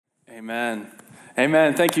Amen.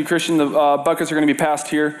 Amen. Thank you, Christian. The buckets are going to be passed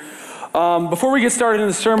here. Before we get started in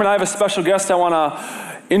the sermon, I have a special guest I want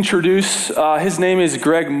to introduce. His name is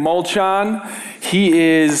Greg Mulchon. He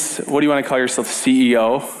is, what do you want to call yourself,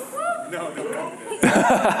 CEO? No.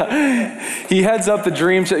 He heads up the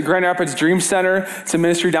Grand Rapids Dream Center. It's a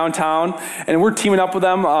ministry downtown, and we're teaming up with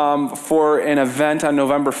them for an event on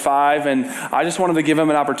November 5, and I just wanted to give him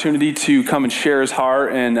an opportunity to come and share his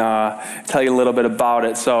heart and tell you a little bit about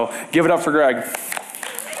it. So give it up for Greg.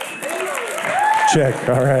 Check.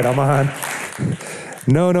 All right, I'm on.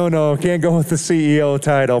 No. Can't go with the CEO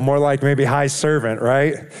title. More like maybe high servant,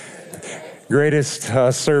 right? Greatest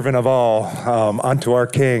servant of all, unto our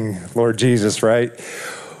King, Lord Jesus, right?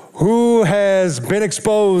 Who has been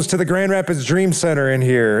exposed to the Grand Rapids Dream Center in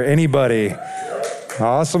here? Anybody?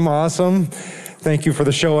 Awesome. Thank you for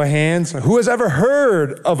the show of hands. Who has ever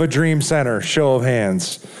heard of a Dream Center? Show of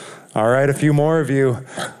hands. All right, a few more of you.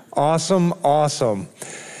 Awesome.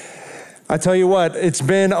 I tell you what, it's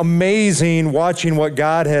been amazing watching what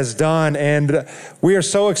God has done, and we are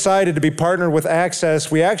so excited to be partnered with Access.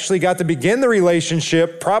 We actually got to begin the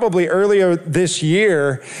relationship probably earlier this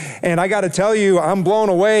year, and I got to tell you, I'm blown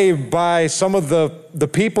away by some of the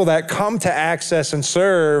people that come to Access and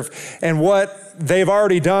serve and what they've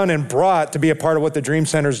already done and brought to be a part of what the Dream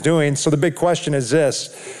Center is doing. So the big question is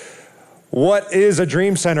this: what is a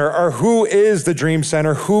Dream Center, or who is the Dream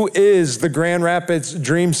Center? Who is the Grand Rapids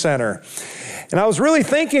Dream Center? And I was really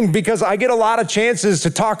thinking, because I get a lot of chances to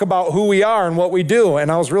talk about who we are and what we do, and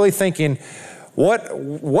I was really thinking,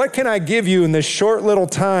 what can I give you in this short little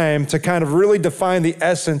time to kind of really define the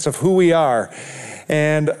essence of who we are?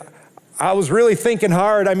 And I was really thinking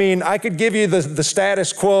hard. I mean, I could give you the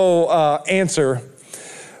status quo answer,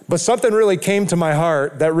 but something really came to my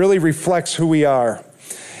heart that really reflects who we are.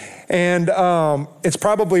 And it's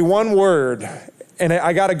probably one word, and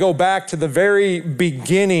I got to go back to the very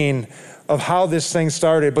beginning of how this thing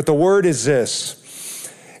started, but the word is this: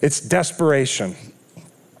 it's desperation.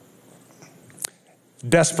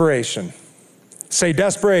 Desperation. Say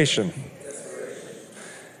desperation.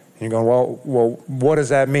 And you're going, well, what does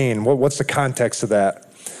that mean? What's the context of that?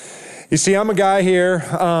 You see, I'm a guy here.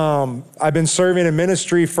 I've been serving in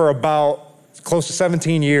ministry for about close to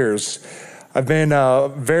 17 years. I've been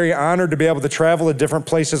very honored to be able to travel to different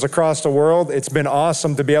places across the world. It's been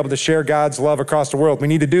awesome to be able to share God's love across the world. We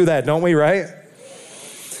need to do that, don't we, right?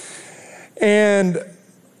 And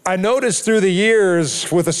I noticed through the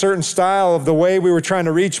years, with a certain style of the way we were trying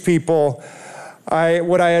to reach people,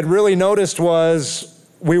 what I had really noticed was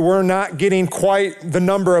we were not getting quite the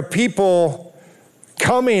number of people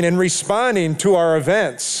coming and responding to our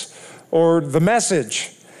events or the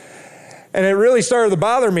message. And it really started to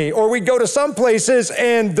bother me. Or we'd go to some places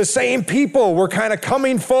and the same people were kind of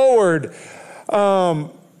coming forward to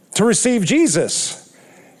receive Jesus.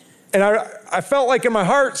 And I felt like in my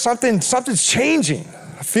heart, something's changing.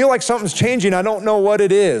 I feel like something's changing. I don't know what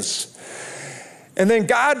it is. And then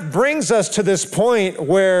God brings us to this point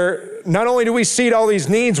where not only do we see all these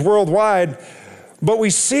needs worldwide, but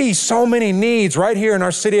we see so many needs right here in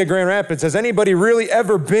our city of Grand Rapids. Has anybody really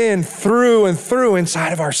ever been through and through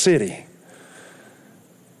inside of our city?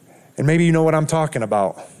 And maybe you know what I'm talking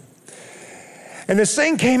about. And this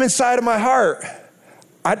thing came inside of my heart.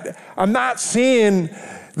 I'm not seeing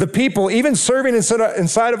the people, even serving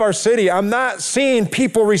inside of our city, I'm not seeing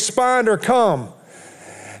people respond or come.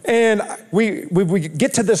 And we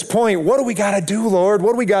get to this point, what do we got to do, Lord?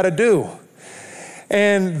 What do we got to do?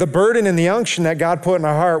 And the burden and the unction that God put in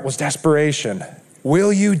our heart was desperation.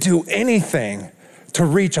 Will you do anything to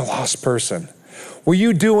reach a lost person? Will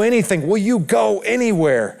you do anything? Will you go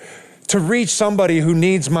anywhere to reach somebody who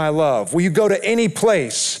needs my love? Will you go to any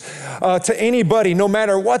place, to anybody, no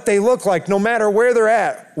matter what they look like, no matter where they're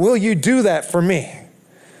at? Will you do that for me?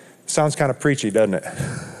 Sounds kind of preachy, doesn't it?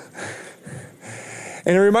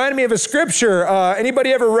 And it reminded me of a scripture.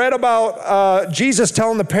 Anybody ever read about Jesus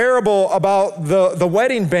telling the parable about the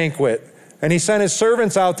wedding banquet? And he sent his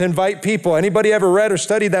servants out to invite people. Anybody ever read or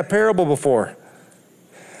studied that parable before?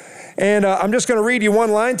 And I'm just going to read you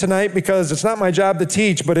one line tonight because it's not my job to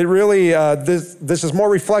teach, but it really, this is more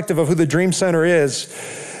reflective of who the Dream Center is.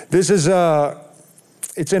 This is,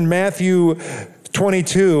 it's in Matthew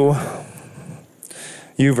 22.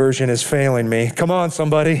 YouVersion is failing me. Come on,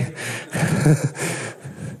 somebody.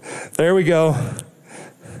 There we go.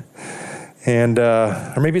 And,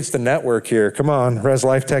 or maybe it's the network here. Come on, Res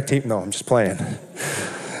Life Tech Team. No, I'm just playing.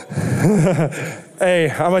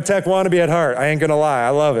 Hey, I'm a tech wannabe at heart. I ain't gonna lie, I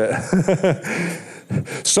love it.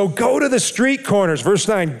 So go to the street corners, verse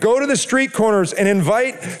 9, go to the street corners and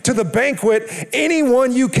invite to the banquet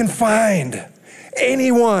anyone you can find.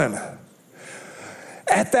 Anyone.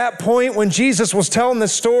 At that point, when Jesus was telling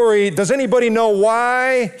this story, does anybody know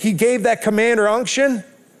why he gave that command or unction?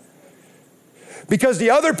 Because the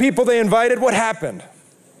other people they invited, what happened?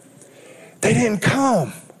 They didn't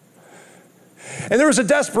come. And there was a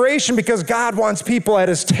desperation because God wants people at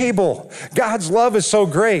his table. God's love is so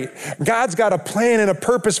great. God's got a plan and a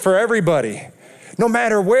purpose for everybody, no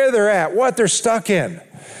matter where they're at, what they're stuck in.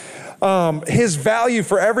 His value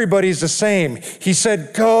for everybody is the same. He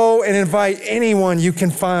said, go and invite anyone you can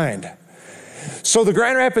find. So the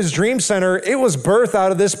Grand Rapids Dream Center, it was birthed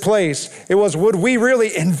out of this place. It was, would we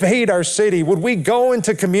really invade our city? Would we go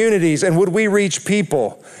into communities and would we reach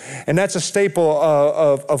people? And that's a staple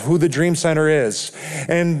of who the Dream Center is.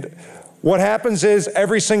 And what happens is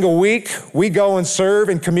every single week, we go and serve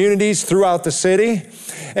in communities throughout the city.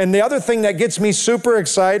 And the other thing that gets me super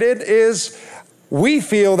excited is we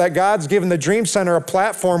feel that God's given the Dream Center a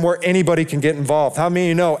platform where anybody can get involved. How many of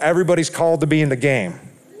you know everybody's called to be in the game?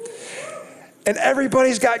 And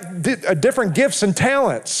everybody's got different gifts and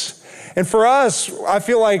talents. And for us, I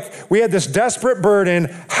feel like we had this desperate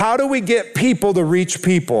burden. How do we get people to reach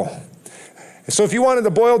people? So if you wanted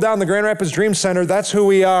to boil down the Grand Rapids Dream Center, that's who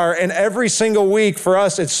we are. And every single week for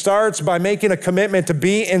us, it starts by making a commitment to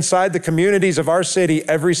be inside the communities of our city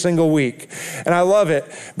every single week. And I love it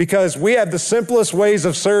because we have the simplest ways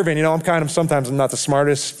of serving. You know, sometimes I'm not the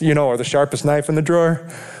smartest, or the sharpest knife in the drawer.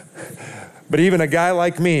 But even a guy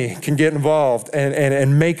like me can get involved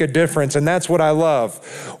and make a difference, and that's what I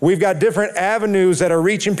love. We've got different avenues that are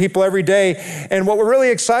reaching people every day, and what we're really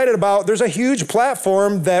excited about, there's a huge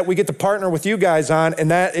platform that we get to partner with you guys on,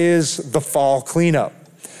 and that is the fall cleanup.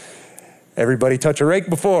 Everybody touch a rake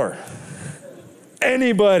before?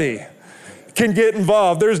 Anybody can get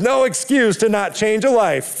involved. There's no excuse to not change a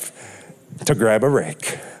life to grab a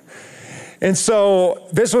rake. And so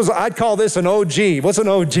I'd call this an OG. What's an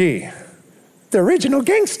OG? The original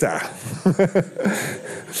gangsta.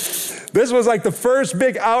 This was like the first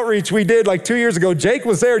big outreach we did like 2 years ago. Jake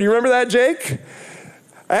was there. Do you remember that, Jake?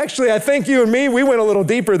 Actually, I think you and me, we went a little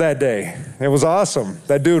deeper that day. It was awesome.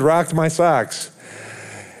 That dude rocked my socks.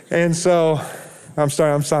 And so, I'm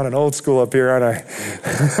sorry, I'm sounding old school up here, aren't I?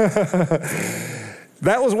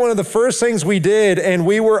 That was one of the first things we did, and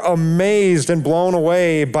we were amazed and blown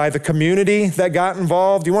away by the community that got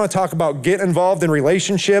involved. You want to talk about getting involved in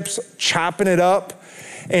relationships, chopping it up,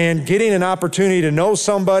 and getting an opportunity to know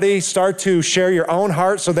somebody, start to share your own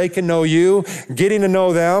heart so they can know you, getting to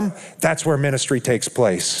know them. That's where ministry takes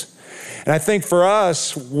place. And I think for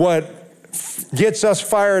us, what gets us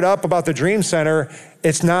fired up about the Dream Center,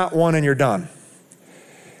 it's not one and you're done.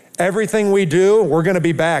 Everything we do, we're going to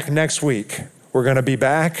be back next week. We're going to be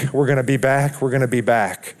back, we're going to be back, we're going to be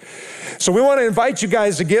back. So we want to invite you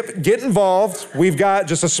guys to get involved. We've got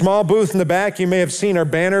just a small booth in the back. You may have seen our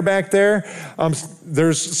banner back there.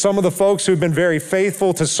 There's some of the folks who've been very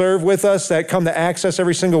faithful to serve with us that come to Access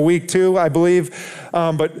every single week too, I believe.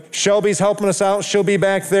 But Shelby's helping us out. She'll be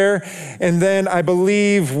back there. And then I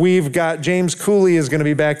believe we've got James Cooley is going to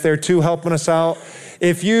be back there too, helping us out.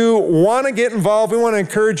 If you want to get involved, we want to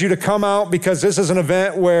encourage you to come out because this is an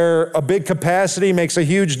event where a big capacity makes a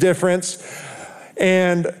huge difference.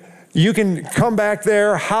 And you can come back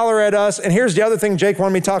there, holler at us. And here's the other thing Jake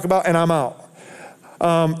wanted me to talk about, and I'm out.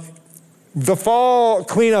 The fall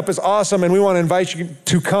cleanup is awesome, and we want to invite you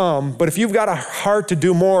to come. But if you've got a heart to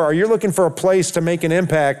do more, or you're looking for a place to make an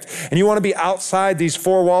impact, and you want to be outside these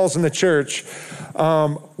four walls in the church,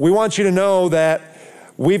 we want you to know that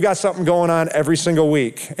we've got something going on every single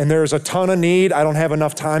week, and there's a ton of need. I don't have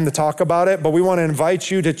enough time to talk about it, but we want to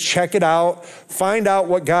invite you to check it out, find out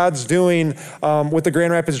what God's doing with the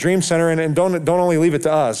Grand Rapids Dream Center, and don't only leave it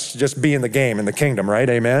to us, just be in the game, in the kingdom, right?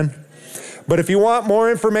 Amen? But if you want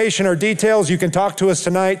more information or details, you can talk to us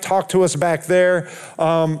tonight, talk to us back there.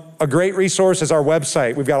 A great resource is our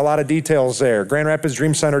website. We've got a lot of details there,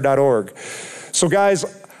 grandrapidsdreamcenter.org. So guys,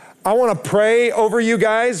 I want to pray over you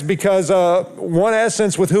guys because one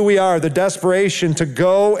essence with who we are, the desperation to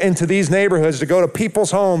go into these neighborhoods, to go to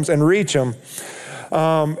people's homes and reach them,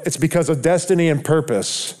 it's because of destiny and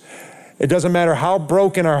purpose. It doesn't matter how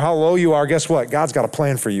broken or how low you are, guess what? God's got a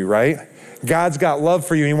plan for you, right? God's got love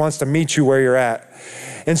for you. He wants to meet you where you're at.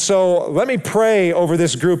 And so let me pray over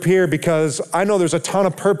this group here because I know there's a ton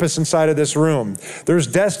of purpose inside of this room. There's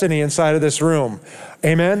destiny inside of this room.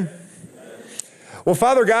 Amen? Well,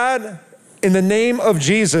 Father God, in the name of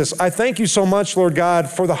Jesus, I thank you so much, Lord God,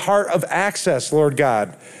 for the heart of Access, Lord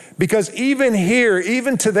God. Because even here,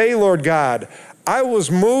 even today, Lord God, I was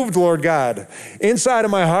moved, Lord God, inside of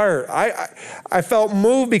my heart. I felt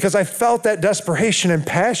moved because I felt that desperation and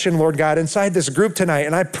passion, Lord God, inside this group tonight,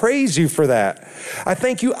 and I praise you for that. I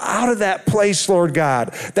thank you out of that place, Lord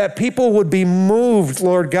God, that people would be moved,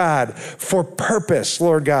 Lord God, for purpose,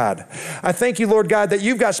 Lord God. I thank you, Lord God, that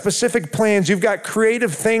you've got specific plans. You've got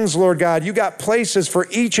creative things, Lord God. You've got places for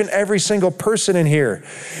each and every single person in here.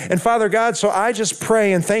 And Father God, so I just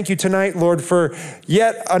pray and thank you tonight, Lord, for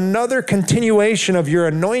yet another continuation of your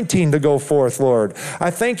anointing to go forth, Lord. I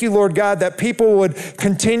thank you, Lord God, that people would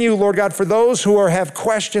continue, Lord God, for those who have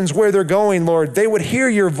questions where they're going, Lord, they would hear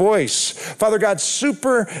your voice. Father God,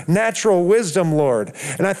 supernatural wisdom, Lord.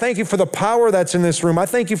 And I thank you for the power that's in this room. I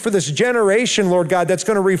thank you for this generation, Lord God, that's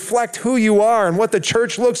going to reflect who you are and what the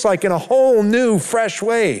church looks like in a whole new, fresh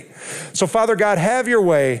way. So, Father God, have your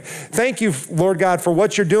way. Thank you, Lord God, for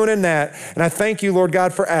what you're doing in that. And I thank you, Lord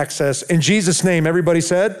God, for access. In Jesus' name, everybody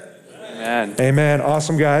said, Amen. Amen.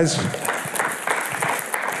 Awesome, guys.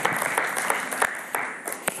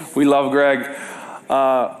 We love Greg.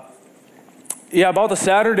 About the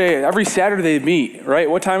Saturday, every Saturday they meet, right?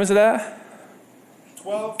 What time is it at?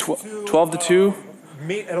 12 to 2.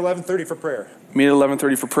 Meet at 11:30 for prayer. Meet at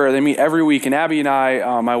 11:30 for prayer. They meet every week. And Abby and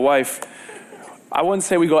I, my wife, I wouldn't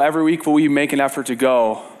say we go every week, but we make an effort to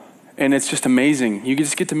go. And it's just amazing. You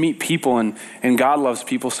just get to meet people, and God loves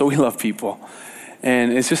people, so we love people.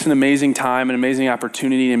 And it's just an amazing time, an amazing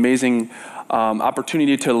opportunity, an amazing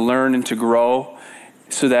opportunity to learn and to grow,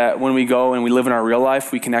 so that when we go and we live in our real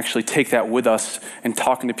life, we can actually take that with us and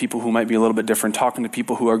talking to people who might be a little bit different, talking to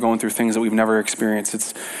people who are going through things that we've never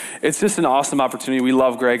experienced. It's just an awesome opportunity. We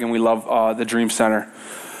love Greg and we love the Dream Center.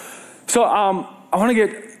 So we're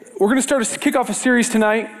going to kick off a series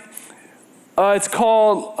tonight. It's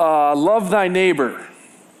called Love Thy Neighbor.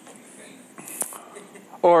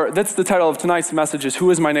 Or that's the title of tonight's message, is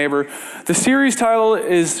Who is My Neighbor? The series title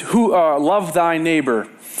is Love Thy Neighbor.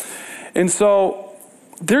 And so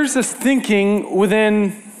there's this thinking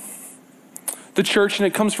within the church, and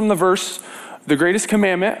it comes from the verse, the greatest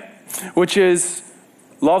commandment, which is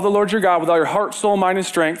love the Lord your God with all your heart, soul, mind, and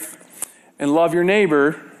strength, and love your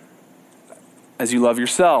neighbor as you love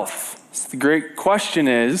yourself. So the great question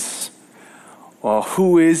is, well,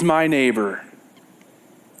 who is my neighbor?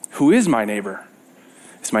 Who is my neighbor?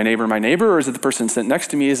 Is my neighbor, or is it the person sitting next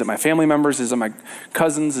to me? Is it my family members? Is it my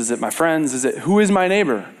cousins? Is it my friends? Who is my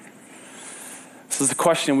neighbor? This is the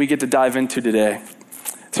question we get to dive into today.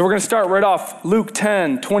 So we're going to start right off, Luke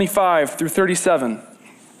 10, 25 through 37.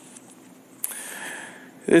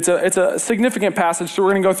 It's a significant passage, so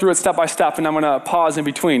we're going to go through it step by step, and I'm going to pause in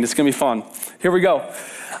between. It's going to be fun. Here we go.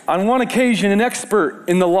 On one occasion, an expert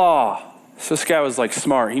in the law, so this guy was like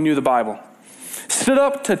smart, he knew the Bible, stood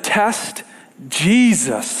up to test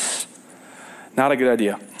Jesus. Not a good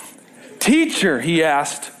idea. Teacher, he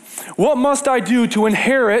asked, what must I do to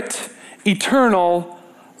inherit eternal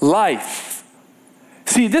life?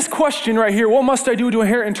 See, this question right here, what must I do to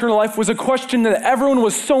inherit eternal life, was a question that everyone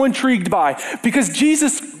was so intrigued by, because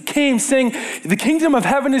Jesus came saying, the kingdom of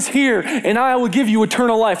heaven is here and I will give you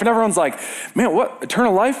eternal life. And everyone's like, man, what?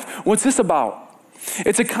 Eternal life? What's this about?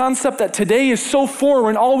 It's a concept that today is so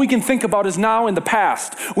foreign, all we can think about is now and the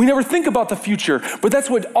past. We never think about the future, but that's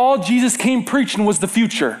what all Jesus came preaching was, the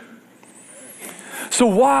future. So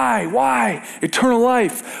why eternal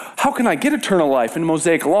life? How can I get eternal life? In the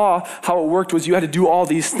Mosaic law, how it worked was you had to do all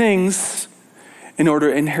these things in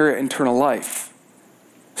order to inherit eternal life.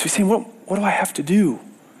 So you're saying, what do I have to do?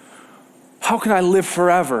 How can I live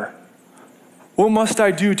forever? What must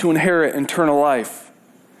I do to inherit eternal life?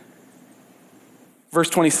 Verse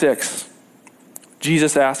 26,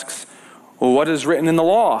 Jesus asks, well, what is written in the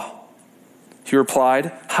law? He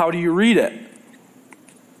replied, how do you read it?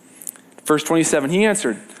 Verse 27, he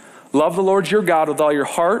answered, love the Lord your God with all your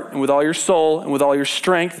heart and with all your soul and with all your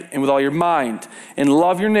strength and with all your mind, and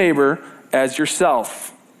love your neighbor as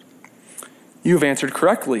yourself. You have answered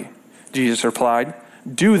correctly, Jesus replied.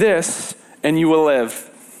 Do this and you will live.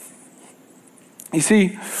 You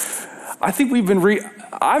see, I think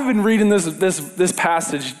I've been reading this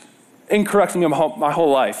passage incorrectly my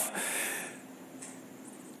whole life.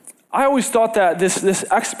 I always thought that this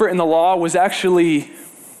expert in the law was actually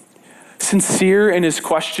sincere in his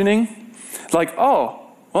questioning. Like,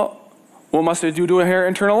 oh, well, what must I do to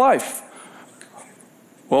inherit eternal life?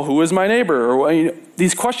 Well, who is my neighbor? Or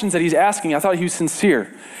these questions that he's asking, I thought he was sincere.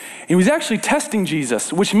 And he was actually testing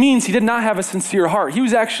Jesus, which means he did not have a sincere heart. He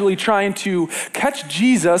was actually trying to catch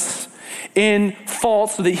Jesus in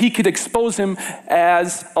fault so that he could expose him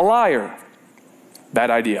as a liar.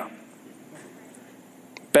 Bad idea.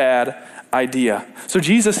 Bad idea. So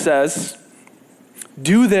Jesus says,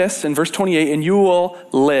 Do this, in verse 28, and you will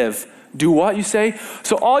live. Do what, you say?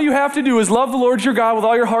 So all you have to do is love the Lord your God with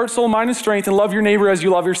all your heart, soul, mind, and strength, and love your neighbor as you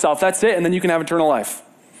love yourself. That's it, and then you can have eternal life.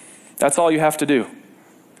 That's all you have to do.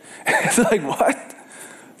 It's like, what?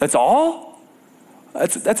 That's all?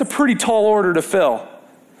 That's a pretty tall order to fill.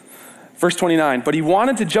 Verse 29, but he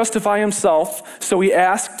wanted to justify himself, so he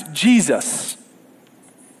asked Jesus.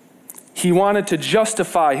 He wanted to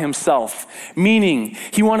justify himself, meaning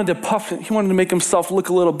he wanted to make himself look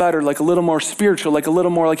a little better, like a little more spiritual, like a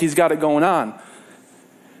little more like he's got it going on.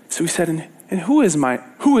 So he said, and who is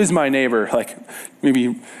my neighbor? Like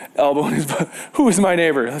maybe elbowing his butt. Who is my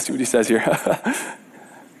neighbor? Let's see what he says here.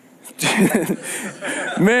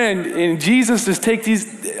 Man, and Jesus just take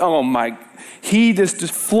these, he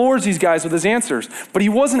just floors these guys with his answers. But he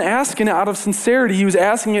wasn't asking it out of sincerity. He was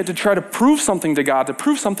asking it to try to prove something to God, to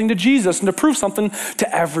prove something to Jesus, and to prove something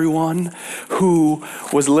to everyone who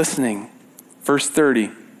was listening. Verse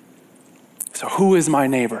 30. So who is my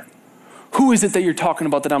neighbor? Who is it that you're talking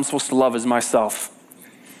about that I'm supposed to love as myself?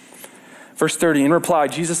 Verse 30, in reply,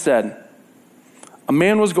 Jesus said, a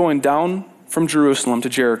man was going down from Jerusalem to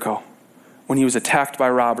Jericho when he was attacked by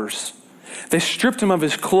robbers. They stripped him of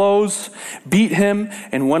his clothes, beat him,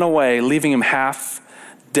 and went away, leaving him half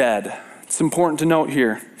dead. It's important to note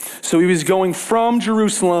here. So he was going from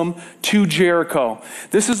Jerusalem to Jericho.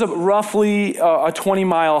 This is roughly a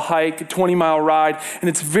 20-mile hike, a 20-mile ride, and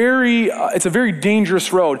it's a very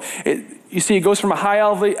dangerous road. You see, it goes from a high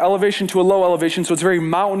elevation to a low elevation, so it's very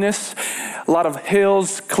mountainous, a lot of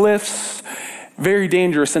hills, cliffs, very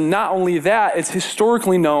dangerous. And not only that, it's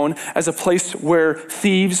historically known as a place where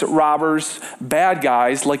thieves, robbers, bad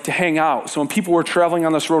guys like to hang out. So when people were traveling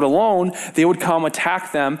on this road alone, they would come,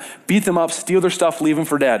 attack them, beat them up, steal their stuff, leave them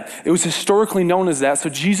for dead. It was historically known as that, so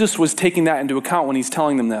Jesus was taking that into account when he's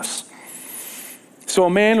telling them this. So a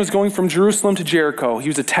man was going from Jerusalem to Jericho. He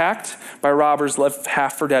was attacked by robbers, left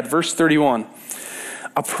half for dead. Verse 31,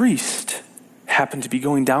 a priest happened to be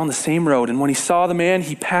going down the same road, and when he saw the man,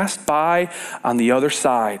 he passed by on the other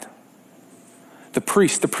side. The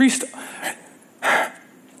priest,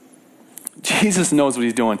 Jesus knows what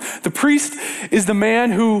he's doing. The priest is the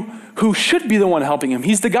man who should be the one helping him.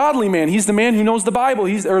 He's the godly man. He's the man who knows the Bible,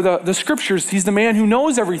 the scriptures. He's the man who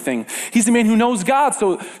knows everything. He's the man who knows God.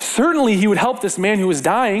 So certainly he would help this man who was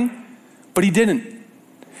dying, but he didn't.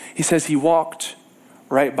 He says he walked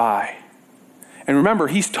right by. And remember,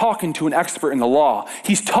 he's talking to an expert in the law.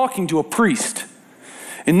 He's talking to a priest.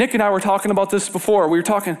 And Nick and I were talking about this before. We were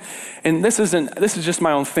talking, and this is just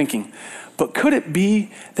my own thinking. But could it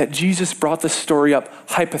be that Jesus brought this story up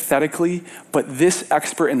hypothetically, but this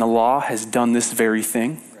expert in the law has done this very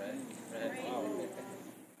thing?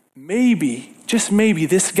 Maybe, just maybe,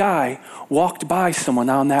 this guy walked by someone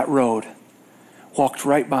on that road, walked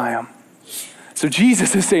right by him. So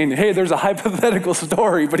Jesus is saying, hey, there's a hypothetical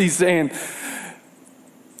story, but he's saying,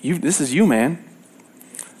 this is you, man.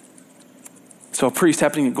 So a priest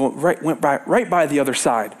happening to go went right by the other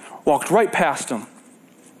side, walked right past him.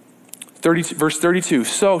 Verse 32,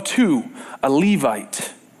 so too a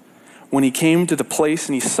Levite, when he came to the place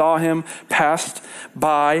and he saw him, passed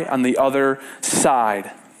by on the other side.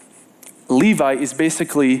 Levite is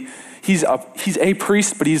basically, he's a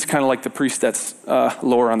priest, but he's kind of like the priest that's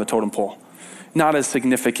lower on the totem pole. Not as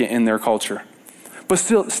significant in their culture. But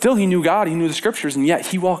still he knew God, he knew the scriptures, and yet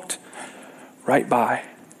he walked right by.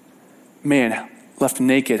 Man, left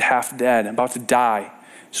naked, half dead, about to die,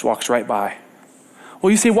 just walks right by. Well,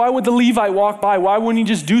 you say, why would the Levite walk by? Why wouldn't he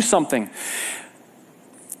just do something?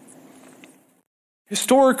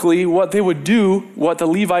 Historically, what they would do, what the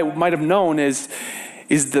Levite might have known is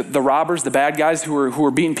the robbers, the bad guys who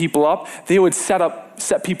were beating people up, they would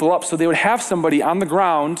set people up. So they would have somebody on the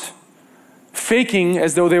ground faking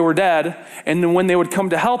as though they were dead, and then when they would come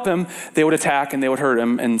to help him, they would attack and they would hurt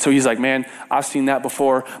him. And so he's like, man, I've seen that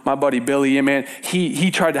before. My buddy Billy, yeah, man,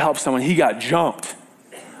 he tried to help someone. He got jumped.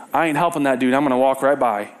 I ain't helping that dude. I'm going to walk right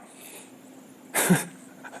by.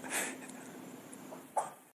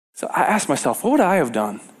 So I asked myself, what would I have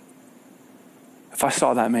done if I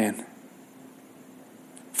saw that man?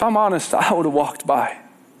 If I'm honest, I would have walked by.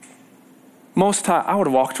 Most time, I would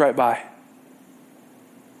have walked right by.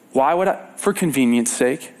 Why would I? For convenience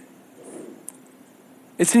sake.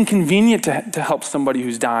 It's inconvenient to help somebody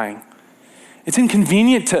who's dying. It's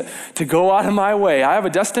inconvenient to go out of my way. I have a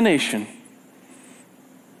destination.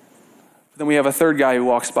 Then we have a third guy who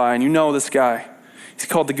walks by, and you know this guy. He's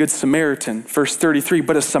called the Good Samaritan, verse 33,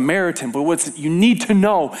 but a Samaritan. But what you need to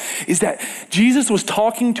know is that Jesus was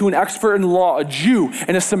talking to an expert in law, a Jew,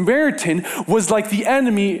 and a Samaritan was like the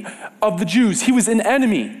enemy of the Jews. He was an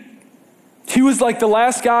enemy. He was like the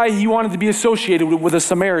last guy he wanted to be associated with, a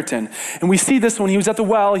Samaritan. And we see this when he was at the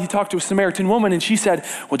well. He talked to a Samaritan woman, and she said,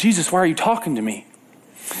 well, Jesus, why are you talking to me?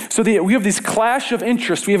 So we have this clash of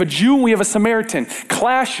interest. We have a Jew and we have a Samaritan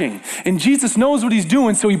clashing. And Jesus knows what he's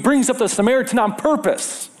doing, so he brings up the Samaritan on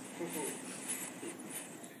purpose.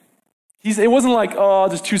 It wasn't like, oh, I'll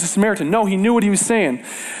just choose a Samaritan. No, he knew what he was saying.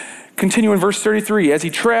 Continue in verse 33. As he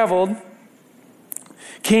traveled,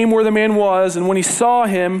 came where the man was, and when he saw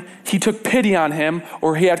him, he took pity on him,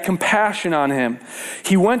 or he had compassion on him.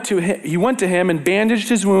 He went to him and bandaged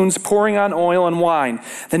his wounds, pouring on oil and wine.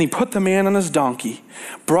 Then he put the man on his donkey,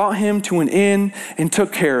 brought him to an inn, and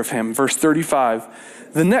took care of him. Verse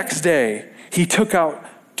 35. The next day, he took out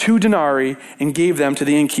 2 denarii and gave them to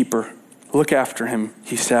the innkeeper. Look after him,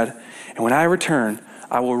 he said, and when I return,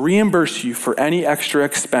 I will reimburse you for any extra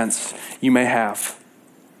expense you may have.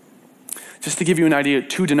 Just to give you an idea,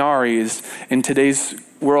 2 denarii is, in today's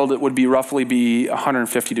world, it would be roughly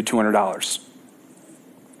 $150 to $200.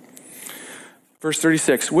 Verse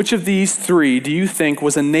 36, which of these 3 do you think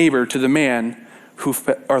was a neighbor to the man who,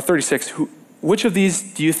 or 36, which of these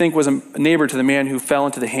do you think was a neighbor to the man who fell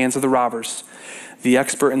into the hands of the robbers? The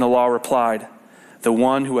expert in the law replied, the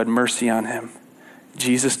one who had mercy on him.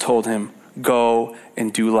 Jesus told him, go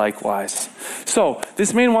and do likewise. So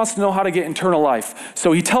this man wants to know how to get eternal life.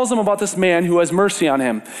 So he tells him about this man who has mercy on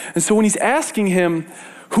him. And so when he's asking him,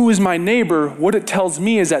 who is my neighbor? What it tells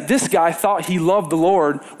me is that this guy thought he loved the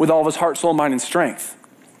Lord with all of his heart, soul, mind, and strength.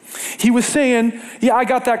 He was saying, yeah, I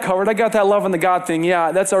got that covered. I got that love and the God thing.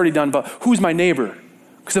 Yeah, that's already done. But who's my neighbor?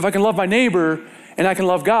 Because if I can love my neighbor and I can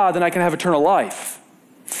love God, then I can have eternal life.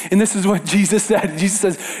 And this is what Jesus said. Jesus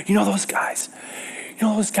says, you know those guys? You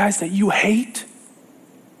know those guys that you hate?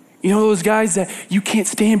 You know those guys that you can't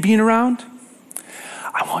stand being around?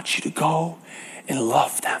 I want you to go and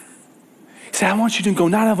love them. He said, I want you to go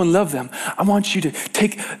not even love them. I want you to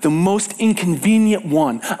take the most inconvenient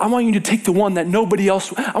one. I want you to take the one that nobody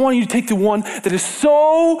else, I want you to take the one that is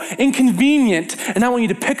so inconvenient, and I want you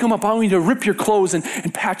to pick him up. I want you to rip your clothes and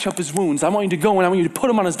patch up his wounds. I want you to go and I want you to put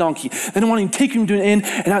him on his donkey. Then I want you to take him to an inn,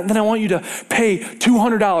 and then I want you to pay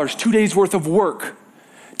 $200, 2 days worth of work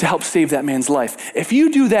to help save that man's life. If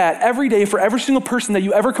you do that every day for every single person that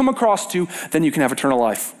you ever come across to, then you can have eternal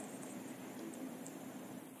life.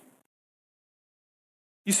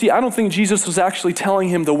 You see, I don't think Jesus was actually telling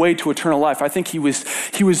him the way to eternal life. I think he was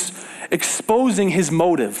exposing his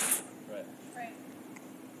motive. Right.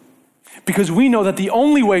 Because we know that the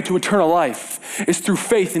only way to eternal life is through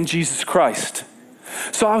faith in Jesus Christ.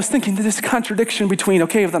 So I was thinking that this contradiction between,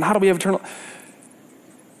 okay, then how do we have eternal?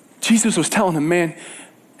 Jesus was telling him, man,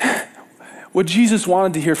 what Jesus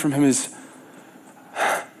wanted to hear from him is,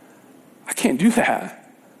 I can't do that.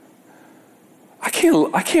 I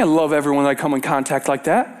can't love everyone that I come in contact like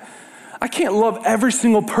that. I can't love every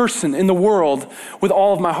single person in the world with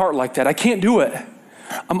all of my heart like that. I can't do it.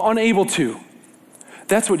 I'm unable to.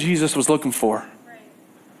 That's what Jesus was looking for.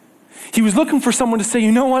 He was looking for someone to say,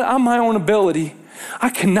 you know what, on my own ability, I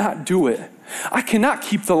cannot do it. I cannot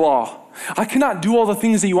keep the law. I cannot do all the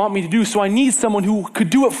things that you want me to do, so I need someone who could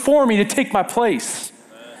do it for me to take my place.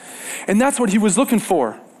 And that's what he was looking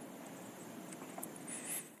for.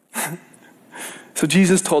 So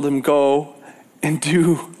Jesus told him, go and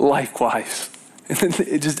do likewise. And then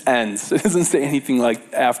it just ends. It doesn't say anything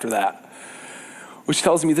like after that. Which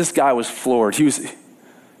tells me this guy was floored. He was,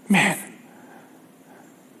 man.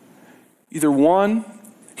 Either one,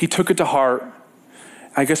 he took it to heart.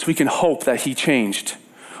 I guess we can hope that he changed.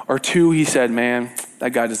 Or 2, he said, man,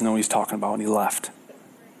 that guy doesn't know what he's talking about, and he left.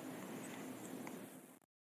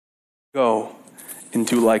 Go and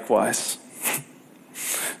do likewise.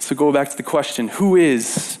 So go back to the question, who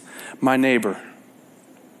is my neighbor?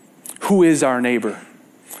 Who is our neighbor?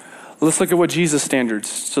 Let's look at what Jesus' standards.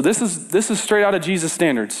 So this is straight out of Jesus'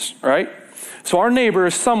 standards, right? So our neighbor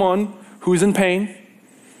is someone who's in pain,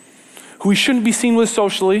 who we shouldn't be seen with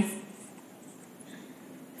socially,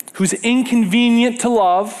 who's inconvenient to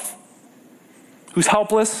love, who's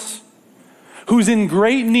helpless, who's in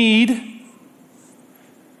great need,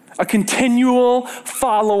 a continual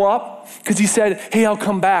follow-up, because he said, hey, I'll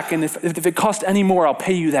come back, and if it costs any more, I'll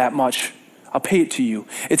pay you that much. I'll pay it to you.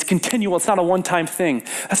 It's continual. It's not a one-time thing.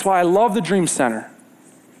 That's why I love the Dream Center.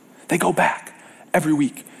 They go back every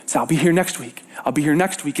week. So I'll be here next week. I'll be here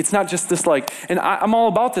next week. It's not just this like, and I'm all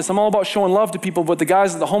about this. I'm all about showing love to people, but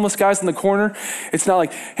the homeless guys in the corner, it's not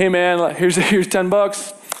like, hey man, here's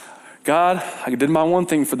 $10. God, I did my one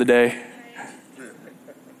thing for the day.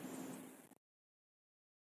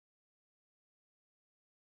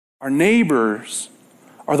 Our neighbors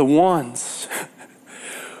are the ones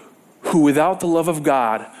who, without the love of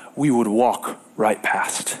God, we would walk right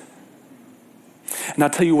past. And I'll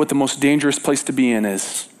tell you what the most dangerous place to be in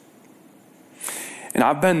is. And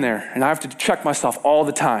I've been there, and I have to check myself all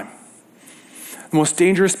the time. The most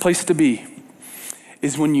dangerous place to be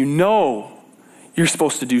is when you know you're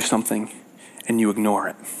supposed to do something and you ignore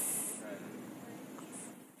it.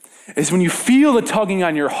 It's when you feel the tugging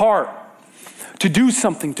on your heart to do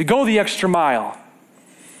something, to go the extra mile,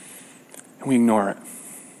 and we ignore it.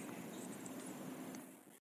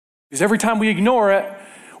 Because every time we ignore it,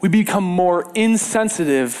 we become more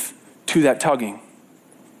insensitive to that tugging.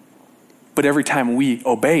 But every time we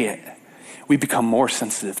obey it, we become more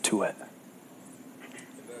sensitive to it.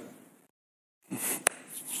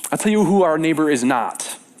 I'll tell you who our neighbor is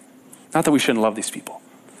not. Not that we shouldn't love these people.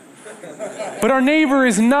 But our neighbor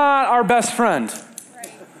is not our best friend.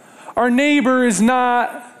 Our neighbor is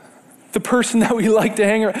not the person that we like to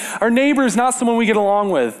hang around. Our neighbor is not someone we get along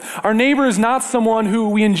with. Our neighbor is not someone who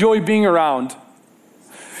we enjoy being around.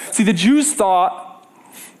 See, the Jews thought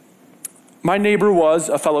my neighbor was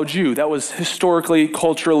a fellow Jew. That was historically,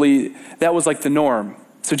 culturally, that was like the norm.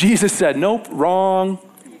 So Jesus said, nope, wrong.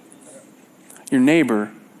 Your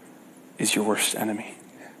neighbor is your worst enemy.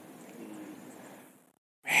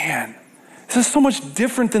 Man, this is so much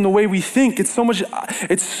different than the way we think. It's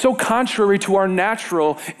so contrary to our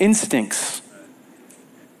natural instincts.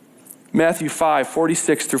 Matthew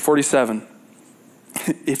 5:46 through 47.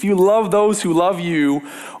 If you love those who love you,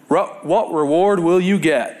 what reward will you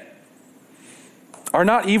get? Are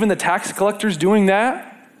not even the tax collectors doing that?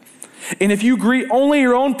 And if you greet only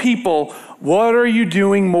your own people, what are you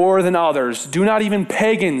doing more than others? Do not even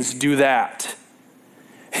pagans do that?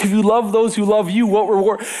 If you love those who love you, what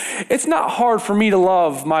reward? It's not hard for me to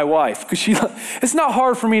love my wife it's not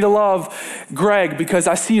hard for me to love Greg because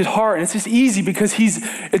I see his heart, and it's just easy because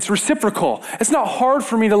it's reciprocal. It's not hard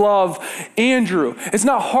for me to love Andrew. It's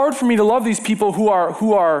not hard for me to love these people who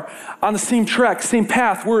are on the same track, same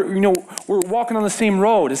path. We're walking on the same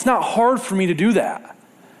road. It's not hard for me to do that.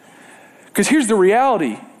 Because here's the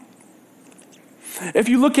reality. If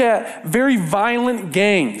you look at very violent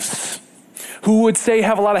gangs who would say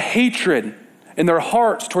have a lot of hatred in their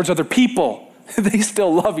hearts towards other people, they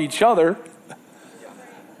still love each other.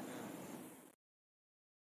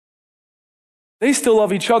 They still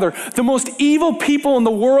love each other. The most evil people in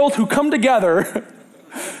the world who come together,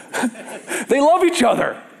 they love each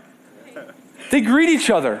other. They greet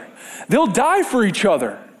each other. They'll die for each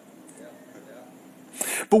other.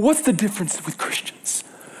 But what's the difference with Christians?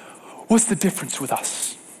 What's the difference with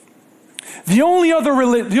us? The only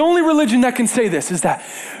religion that can say this is that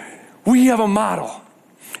we have a model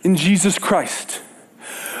in Jesus Christ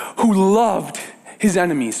who loved his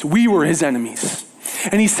enemies. We were his enemies.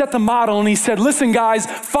 And he set the model and he said, listen guys,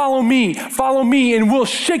 follow me, and we'll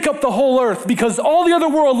shake up the whole earth because all the other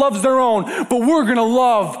world loves their own, but we're going to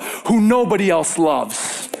love who nobody else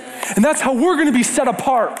loves. And that's how we're going to be set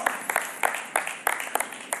apart.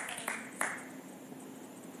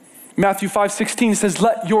 Matthew 5:16 says,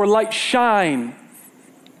 let your light shine.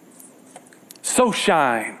 So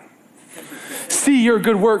shine. See your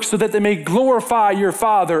good works so that they may glorify your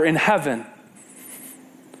Father in heaven.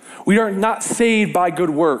 We are not saved by good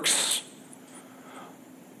works,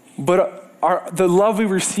 but the love we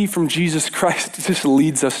receive from Jesus Christ just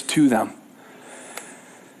leads us to them.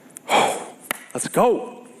 Let's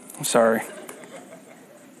go. I'm sorry.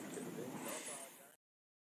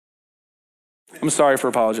 I'm sorry for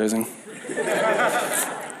apologizing.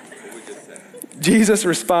 Jesus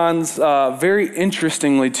responds very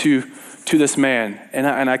interestingly to this man, and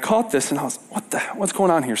I caught this, and I was, what's going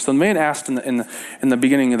on here? So the man asked in the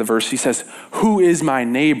beginning of the verse, he says, "Who is my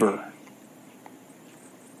neighbor?"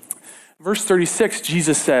 Verse 36,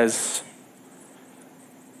 Jesus says,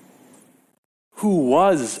 "Who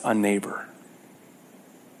was a neighbor?"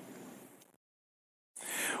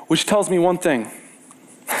 Which tells me one thing.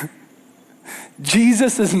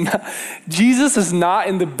 Jesus is not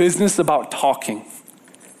in the business about talking.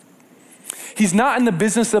 He's not in the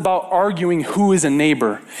business about arguing who is a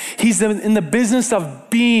neighbor. He's in the business of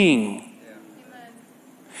being.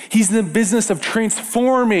 He's in the business of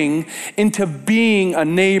transforming into being a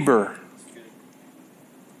neighbor.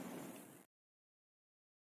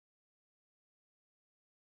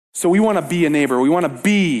 So we want to be a neighbor. We want to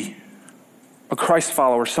be a Christ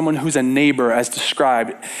follower, someone who's a neighbor as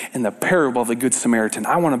described in the parable of the Good Samaritan.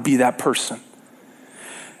 I want to be that person.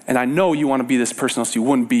 And I know you want to be this person, else you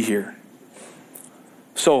wouldn't be here.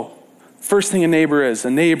 So, first thing a neighbor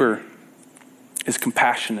is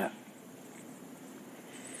compassionate.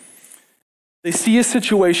 They see a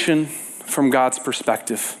situation from God's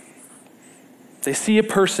perspective. They see a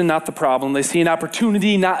person, not the problem. They see an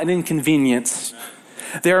opportunity, not an inconvenience.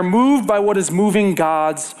 They are moved by what is moving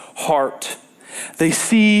God's heart. They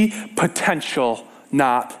see potential,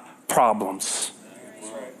 not problems.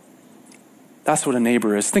 That's what a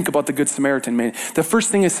neighbor is. Think about the Good Samaritan man. The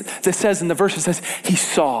first thing that says in the verse, it says, he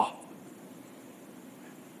saw.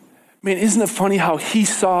 Man, isn't it funny how he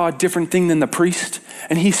saw a different thing than the priest,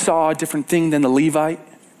 and he saw a different thing than the Levite?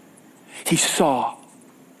 He saw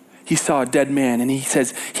a dead man, and he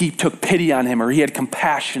says he took pity on him, or he had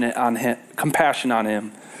compassion on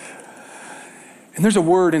him. And there's a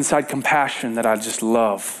word inside compassion that I just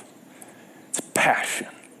love. It's passion.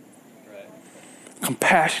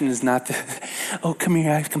 Compassion is not oh, come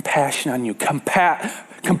here, I have compassion on you.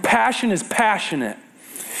 Compassion is passionate.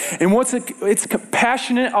 And what it's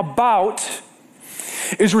passionate about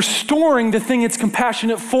is restoring the thing it's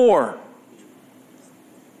compassionate for.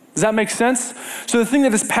 Does that make sense? So the thing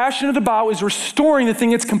that it's passionate about is restoring the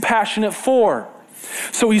thing it's compassionate for.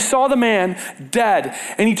 So he saw the man dead,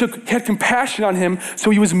 and he had compassion on him,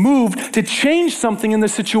 so he was moved to change something in the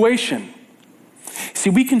situation. See,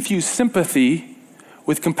 we confuse sympathy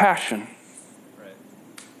with compassion.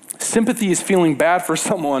 Sympathy is feeling bad for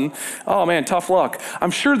someone. Oh man, tough luck.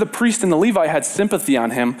 I'm sure the priest and the Levite had sympathy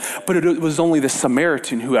on him, but it was only the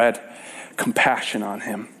Samaritan who had compassion on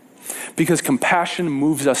him. Because compassion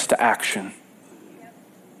moves us to action.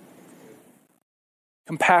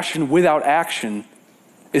 Compassion without action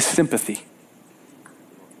is sympathy.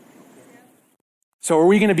 So are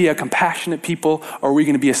we going to be a compassionate people, or are we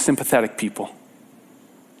going to be a sympathetic people?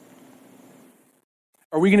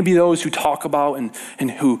 Are we going to be those who talk about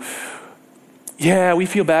and who, yeah, we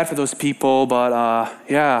feel bad for those people, but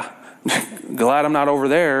yeah, glad I'm not over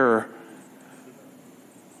there? Or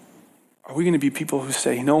are we going to be people who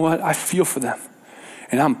say, you know what, I feel for them,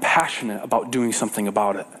 and I'm passionate about doing something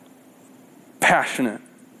about it? Passionate.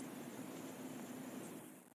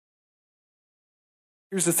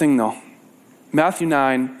 Here's the thing though. Matthew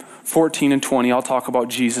 9:14 and 20, I'll talk about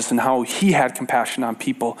Jesus and how he had compassion on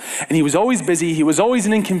people. And he was always busy. He was always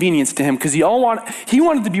an inconvenience to him because he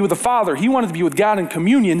wanted to be with the Father. He wanted to be with God in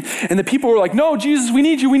communion. And the people were like, no, Jesus, we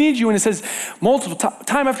need you, we need you. And it says multiple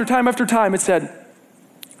time after time after time, it said,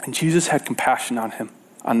 and Jesus had compassion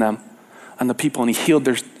on them, on the people, and he healed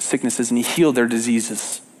their sicknesses and he healed their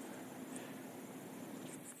diseases.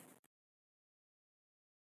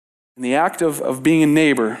 And the act of being a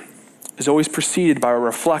neighbor is always preceded by a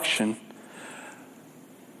reflection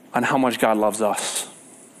on how much God loves us.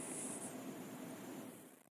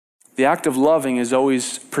 The act of loving is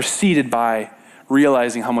always preceded by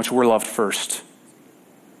realizing how much we're loved first.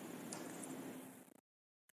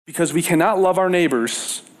 Because we cannot love our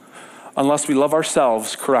neighbors unless we love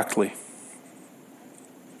ourselves correctly.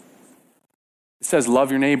 It says,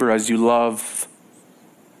 love your neighbor as you love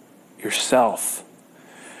yourself.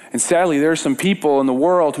 And sadly, there are some people in the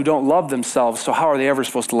world who don't love themselves, so how are they ever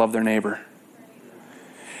supposed to love their neighbor?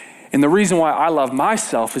 And the reason why I love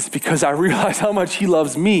myself is because I realize how much he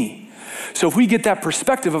loves me. So if we get that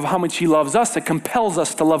perspective of how much he loves us, it compels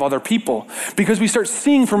us to love other people. Because we start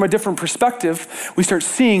seeing from a different perspective, we start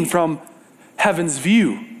seeing from heaven's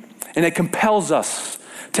view, and it compels us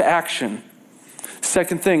to action.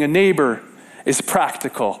 Second thing, a neighbor is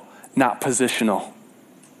practical, not positional.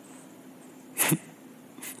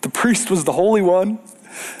 The priest was the holy one.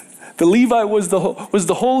 The Levite was the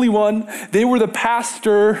holy one. They were the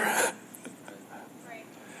pastor.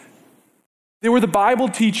 They were the Bible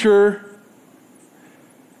teacher.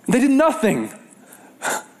 They did nothing.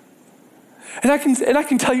 And I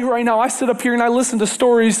can tell you right now, I sit up here and I listen to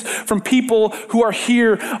stories from people who are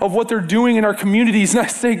here of what they're doing in our communities, and I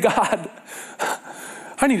say, God,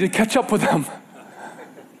 I need to catch up with them.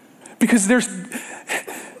 Because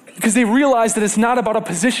they realize that it's not about a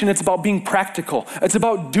position, it's about being practical. It's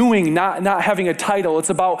about doing, not having a title.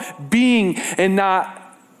 It's about being and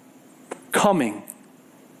not coming.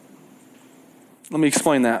 Let me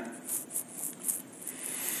explain that.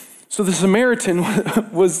 So the Samaritan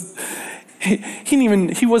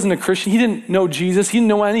he wasn't a Christian. He didn't know Jesus. He didn't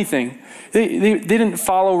know anything. They didn't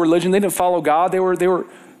follow religion. They didn't follow God. They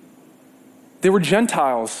were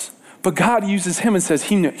Gentiles. But God uses him and says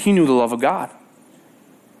he knew the love of God.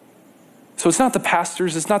 So it's not the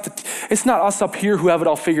pastors, it's not us up here who have it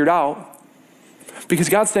all figured out. Because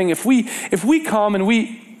God's saying if we come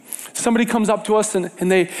and somebody comes up to us and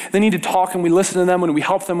they need to talk and we listen to them and we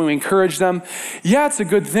help them and we encourage them, yeah, it's a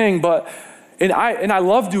good thing, and I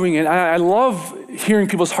love doing it. I love hearing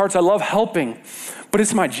people's hearts. I love helping, but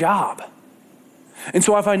it's my job. And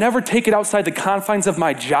so if I never take it outside the confines of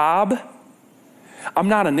my job, I'm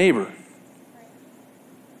not a neighbor.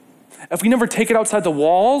 if we never take it outside the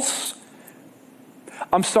walls,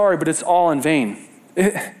 I'm sorry, but it's all in vain.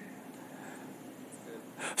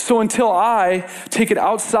 So until I take it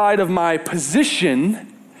outside of my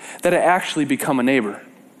position, that I actually become a neighbor.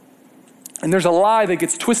 And there's a lie that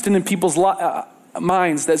gets twisted in people's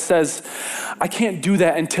minds that says, I can't do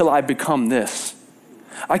that until I become this.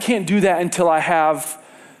 I can't do that until I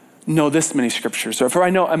know this many scriptures, or if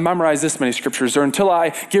I memorize this many scriptures, or until I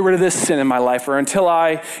get rid of this sin in my life, or until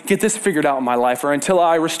I get this figured out in my life, or until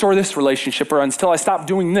I restore this relationship, or until I stop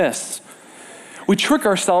doing this. We trick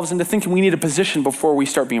ourselves into thinking we need a position before we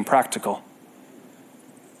start being practical.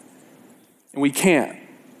 And we can't.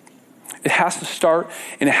 It has to start,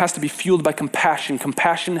 and it has to be fueled by compassion.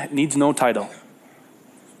 Compassion needs no title.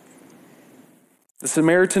 The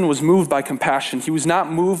Samaritan was moved by compassion. He was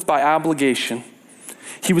not moved by obligation.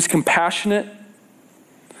 He was compassionate.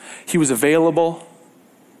 He was available.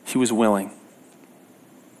 He was willing.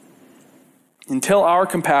 Until our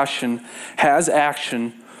compassion has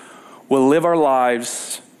action, we'll live our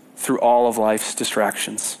lives through all of life's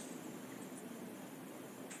distractions.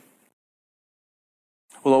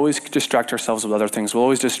 We'll always distract ourselves with other things. We'll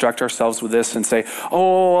always distract ourselves with this and say,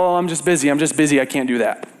 oh, well, I'm just busy, I can't do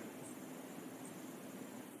that.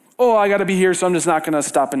 Oh, I got to be here, so I'm just not going to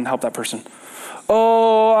stop and help that person.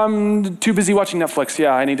 Oh, I'm too busy watching Netflix.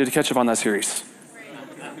 Yeah, I need to catch up on that series.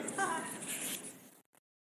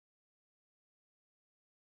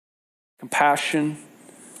 Compassion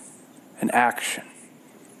and action.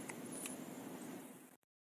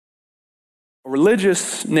 A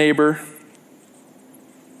religious neighbor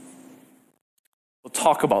will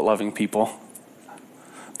talk about loving people.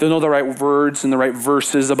 They'll know the right words and the right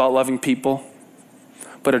verses about loving people.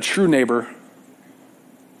 But a true neighbor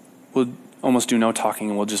will almost do no talking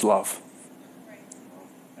and will just love.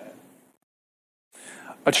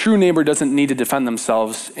 A true neighbor doesn't need to defend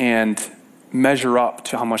themselves and measure up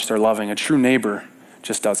to how much they're loving. A true neighbor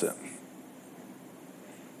just does it.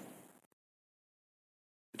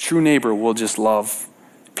 A true neighbor will just love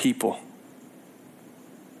people.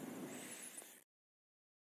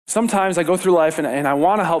 Sometimes I go through life and I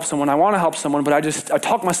want to help someone, but I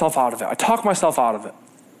talk myself out of it.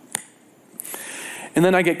 And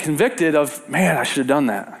then I get convicted of, man, I should have done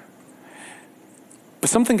that. But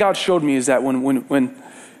something God showed me is that when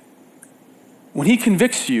he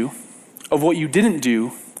convicts you of what you didn't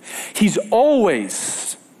do, he's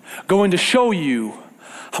always going to show you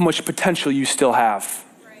how much potential you still have.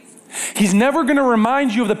 Right. He's never going to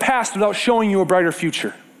remind you of the past without showing you a brighter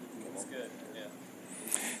future. That's good. Yeah.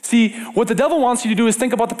 See, what the devil wants you to do is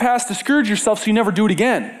think about the past, discourage yourself so you never do it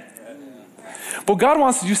again. Yeah. But God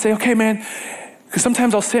wants you to say, okay, man, because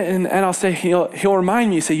sometimes I'll sit and I'll say, he'll remind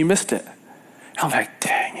me, say, you missed it. And I'm like,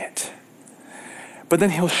 dang it. But then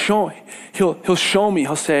he'll show me,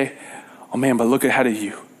 he'll say, oh man, but look ahead of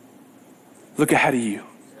you. Look ahead of you.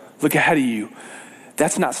 Look ahead of you.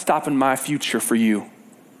 That's not stopping my future for you.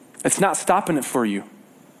 It's not stopping it for you.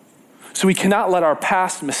 So we cannot let our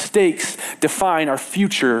past mistakes define our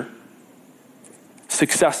future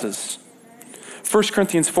successes. 1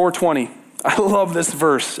 Corinthians 4:20. I love this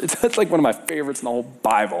verse. It's like one of my favorites in the whole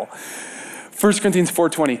Bible. 1 Corinthians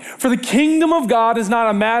 4:20. For the kingdom of God is not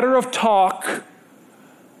a matter of talk,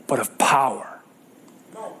 but of power.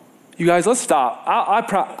 You guys, let's stop.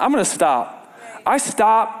 I'm going to stop.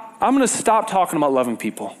 I'm going to stop talking about loving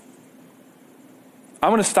people. I'm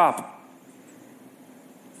going to stop.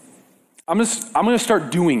 I'm going to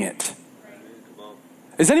start doing it.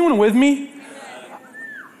 Is anyone with me?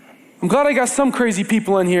 I'm glad I got some crazy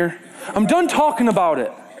people in here. I'm done talking about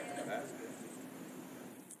it.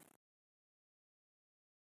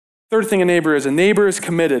 Third thing a neighbor is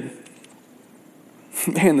committed.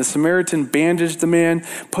 Man, the Samaritan bandaged the man,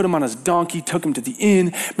 put him on his donkey, took him to the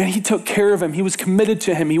inn. Man, he took care of him. He was committed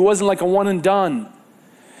to him. He wasn't like a one and done.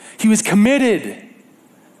 He was committed.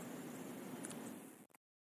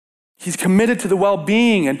 He's committed to the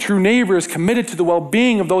well-being, and true neighbor is committed to the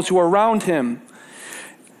well-being of those who are around him.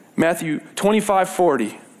 Matthew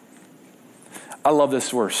 25:40. I love this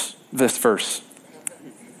verse.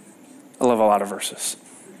 I love a lot of verses.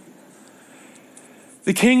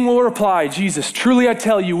 The king will reply, Jesus, truly I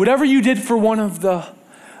tell you, whatever you did for one of the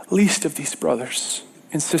least of these brothers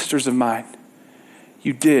and sisters of mine,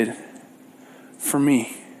 you did for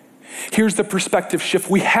me. Here's the perspective shift.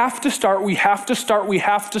 We have to start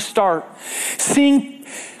seeing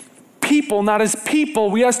people not as people.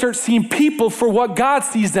 We got to start seeing people for what God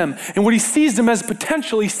sees them. And what he sees them as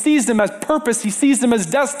potential, he sees them as purpose, he sees them as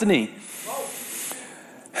destiny.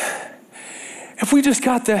 If we just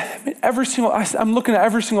got I'm looking at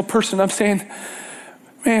every single person, I'm saying,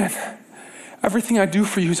 man, Everything I do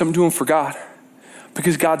for you is I'm doing for God,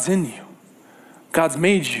 because God's in you. God's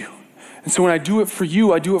made you. And so when I do it for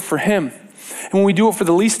you, I do it for him. And when we do it for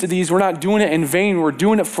the least of these, we're not doing it in vain. We're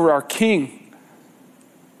doing it for our King.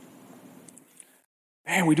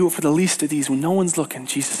 Man, we do it for the least of these when no one's looking.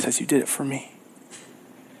 Jesus says, you did it for me.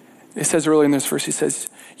 It says earlier in this verse, he says,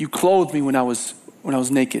 you clothed me when I was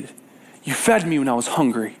naked. You fed me when I was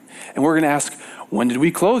hungry. And we're going to ask, when did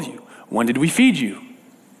we clothe you? When did we feed you?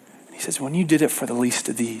 And he says, when you did it for the least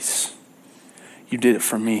of these, you did it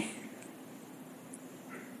for me.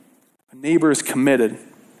 A neighbor is committed.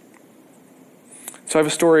 So I have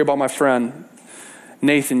a story about my friend,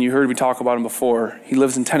 Nathan. You heard me talk about him before. He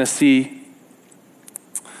lives in Tennessee.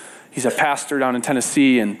 He's a pastor down in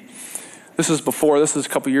Tennessee, and this was a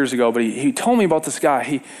couple years ago, but he told me about this guy.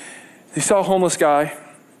 He saw a homeless guy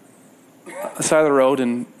on the side of the road,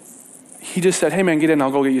 and he just said, hey man, get in, I'll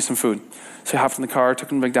go get you some food. So he hopped in the car, took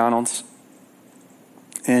him to McDonald's,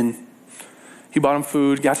 and he bought him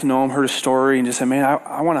food, got to know him, heard his story, and just said, man,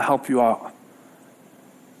 I want to help you out.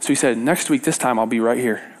 So he said, next week, this time, I'll be right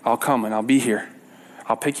here. I'll come and I'll be here.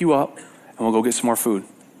 I'll pick you up, and we'll go get some more food.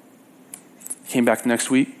 Came back the next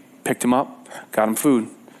week, picked him up, got him food,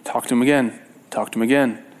 talked to him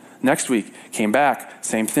again. Next week, came back,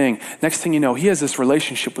 same thing. Next thing you know, he has this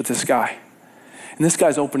relationship with this guy. And this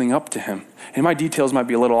guy's opening up to him. And my details might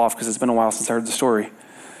be a little off because it's been a while since I heard the story.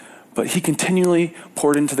 But he continually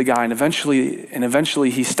poured into the guy, and eventually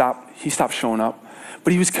he stopped showing up.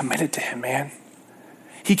 But he was committed to him, man.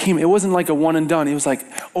 He came, it wasn't like a one and done. It was like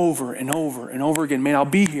over and over and over again. Man, I'll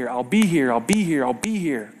be here, I'll be here, I'll be here, I'll be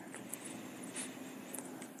here.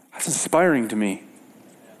 That's inspiring to me.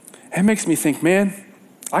 It makes me think, man,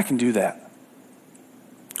 I can do that.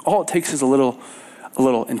 All it takes is a little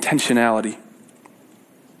intentionality.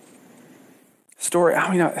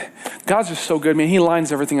 God's just so good, man. He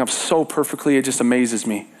lines everything up so perfectly, it just amazes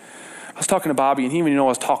me. I was talking to Bobby, and he didn't even know what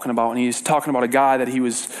I was talking about, and he's talking about a guy that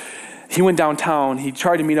he went downtown. He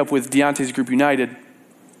tried to meet up with Deontay's group, United,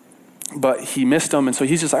 but he missed him, and so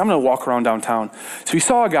he's just like, I'm going to walk around downtown. So he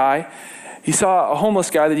saw a homeless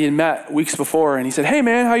guy that he had met weeks before, and he said, hey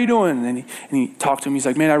man, how you doing? And he talked to him. He's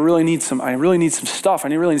like, man, I really need some stuff. I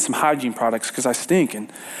really need some hygiene products because I stink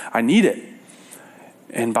and I need it.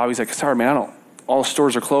 And Bobby's like, sorry man, all the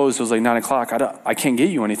stores are closed. It was like 9:00. I can't get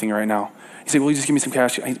you anything right now. He said, well, you just give me some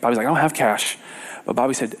cash. Bobby's like, I don't have cash. But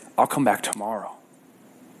Bobby said, I'll come back tomorrow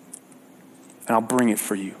and I'll bring it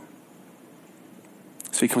for you.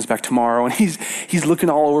 So he comes back tomorrow, and he's looking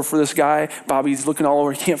all over for this guy. Bobby's looking all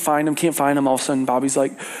over. He can't find him. All of a sudden, Bobby's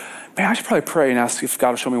like, man, I should probably pray and ask if God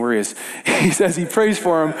will show me where he is. He says he prays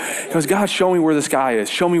for him. He goes, God, show me where this guy is.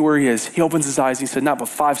 Show me where he is. He opens his eyes. He said, not but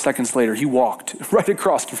 5 seconds later, he walked right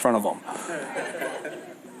across in front of him.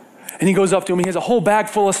 And he goes up to him. He has a whole bag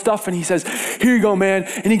full of stuff, and he says, here you go, man.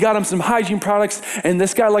 And he got him some hygiene products. And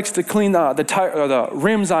this guy likes to clean the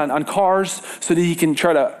rims on cars so that he can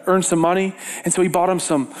try to earn some money. And so he bought him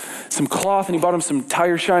some cloth, and he bought him some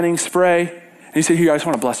tire shining spray. And he said, here, I just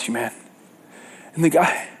want to bless you, man. And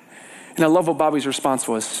I love what Bobby's response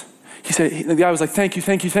was. The guy was like, thank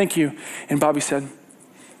you. And Bobby said,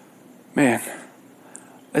 man,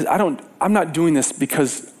 I'm not doing this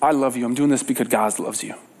because I love you. I'm doing this because God loves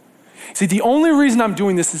you. See, the only reason I'm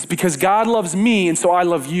doing this is because God loves me, and so I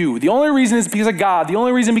love you. The only reason is because of God. The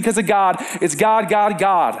only reason because of God, it's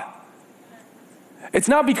God. It's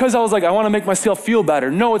not because I was like, I want to make myself feel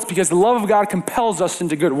better. No, it's because the love of God compels us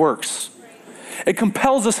into good works. It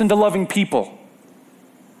compels us into loving people.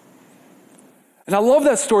 And I love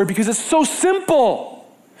that story because it's so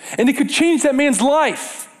simple, and it could change that man's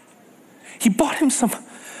life. He bought him some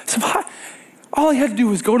all he had to do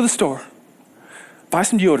was go to the store, buy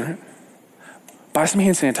some deodorant, buy some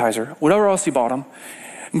hand sanitizer, whatever else he bought him,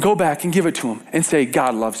 and go back and give it to him and say,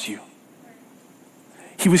 God loves you.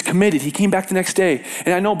 He was committed. He came back the next day.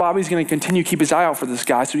 And I know Bobby's going to continue to keep his eye out for this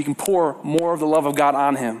guy so he can pour more of the love of God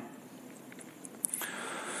on him.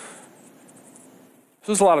 So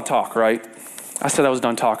there's a lot of talk, right? I said I was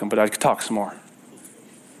done talking, but I could talk some more.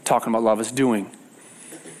 Talking about love is doing.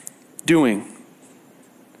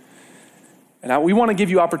 And we want to give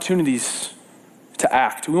you opportunities to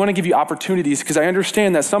act. We want to give you opportunities because I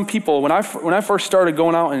understand that some people, when I first started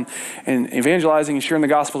going out and evangelizing and sharing the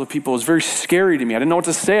gospel to people, it was very scary to me. I didn't know what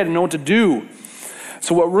to say. I didn't know what to do.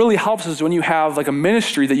 So what really helps is when you have like a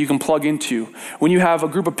ministry that you can plug into, when you have a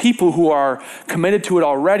group of people who are committed to it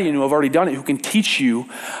already and who have already done it, who can teach you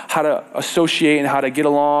how to associate and how to get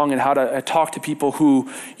along and how to talk to people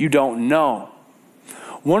who you don't know.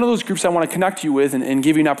 One of those groups I want to connect you with and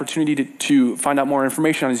give you an opportunity to find out more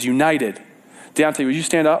information on is United. Deontay, would you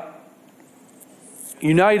stand up?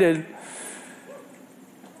 United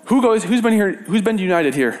Who's been here? Who's been to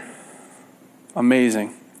United here?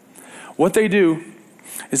 Amazing. What they do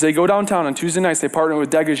is they go downtown on Tuesday nights. They partner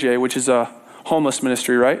with Dégagé, which is a homeless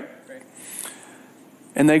ministry, right?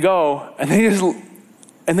 And they go and they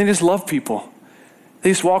just love people. They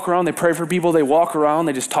just walk around. They pray for people. They walk around.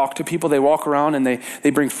 They just talk to people. They walk around and they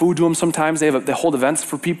bring food to them. Sometimes they hold events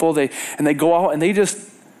for people. They go out and they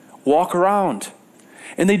just walk around.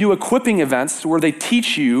 And they do equipping events where they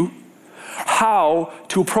teach you how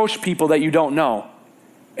to approach people that you don't know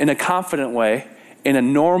in a confident way, in a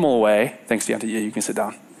normal way. Thanks, Deonta. Yeah, you can sit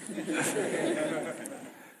down.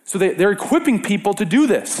 So they're equipping people to do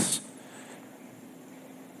this.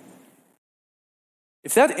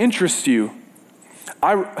 If that interests you,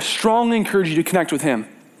 I strongly encourage you to connect with him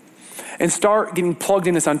and start getting plugged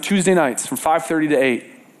in this on Tuesday nights from 5:30 to 8.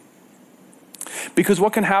 Because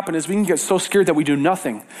what can happen is we can get so scared that we do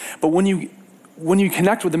nothing. But when you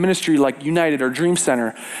connect with a ministry like United or Dream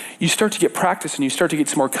Center, you start to get practice and you start to get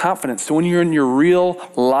some more confidence. So when you're in your real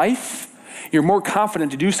life, you're more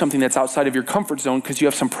confident to do something that's outside of your comfort zone because you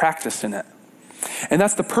have some practice in it. And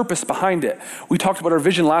that's the purpose behind it. We talked about our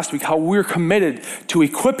vision last week, how we're committed to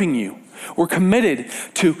equipping you. We're committed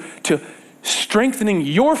to strengthening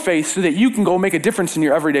your faith so that you can go make a difference in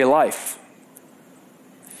your everyday life.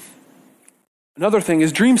 Another thing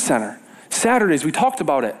is Dream Center. Saturdays, we talked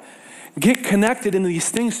about it. Get connected into these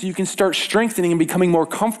things so you can start strengthening and becoming more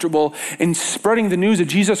comfortable in spreading the news of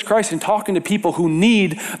Jesus Christ and talking to people who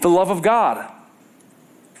need the love of God.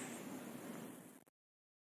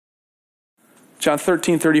 John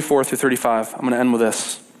 13:34-35. I'm going to end with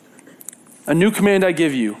this. A new command I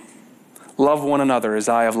give you. Love one another as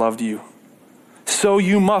I have loved you. So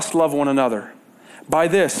you must love one another. By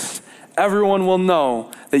this, everyone will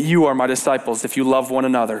know that you are my disciples if you love one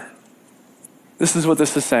another. This is what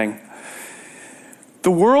this is saying. The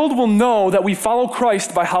world will know that we follow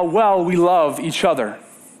Christ by how well we love each other.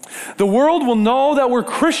 The world will know that we're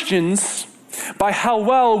Christians by how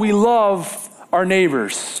well we love our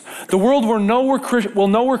neighbors. The world will know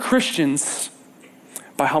we're Christians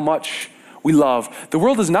by how much we love. The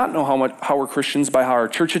world does not know how we're Christians by our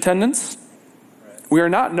church attendance. We are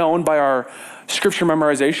not known by our scripture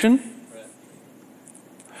memorization.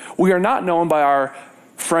 We are not known by our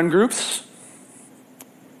friend groups,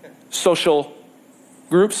 social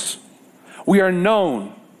groups. We are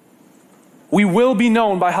known. We will be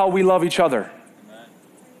known by how we love each other.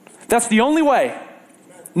 That's the only way.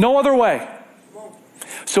 No other way.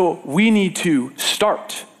 So we need to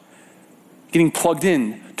start getting plugged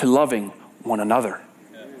in to loving one another.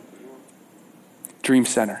 Dream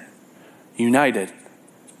Center, United.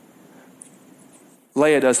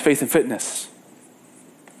 Leah does Faith and Fitness.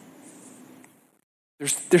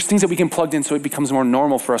 There's things that we can plug in so it becomes more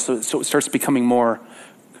normal for us, so it starts becoming more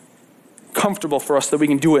comfortable for us so that we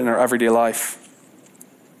can do it in our everyday life.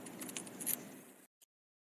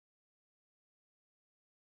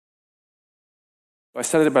 I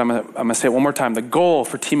said it, but I'm going to say it one more time. The goal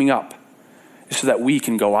for teaming up is so that we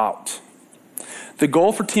can go out. The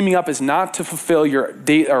goal for teaming up is not to fulfill your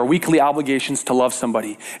weekly obligations to love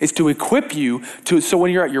somebody. It's to equip you so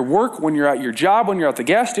when you're at your work, when you're at your job, when you're at the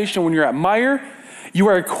gas station, when you're at Meijer, you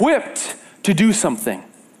are equipped to do something.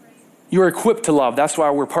 You are equipped to love. That's why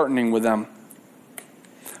we're partnering with them.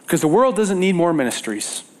 Because the world doesn't need more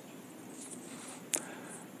ministries.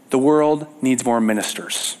 The world needs more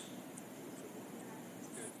ministers.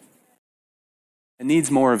 It needs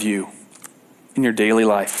more of you in your daily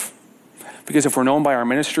life. Because if we're known by our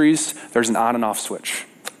ministries, there's an on and off switch.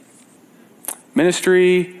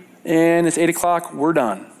 Ministry, and it's 8 o'clock, we're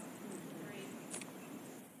done.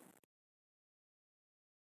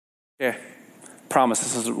 Okay, promise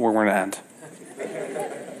this is where we're going to end.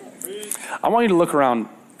 I want you to look around,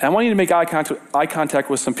 and I want you to make eye contact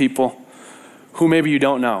with some people who maybe you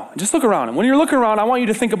don't know. Just look around, and when you're looking around, I want you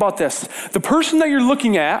to think about this. The person that you're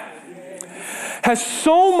looking at has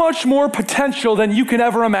so much more potential than you can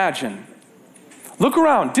ever imagine. Look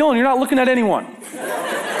around. Dylan, you're not looking at anyone.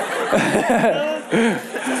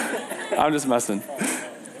 I'm just messing.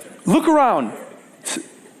 Look around.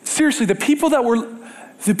 Seriously, the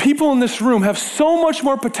people in this room have so much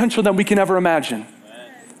more potential than we can ever imagine.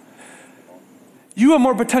 You have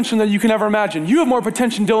more potential than you can ever imagine. You have more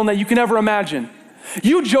potential, Dylan, than you can ever imagine.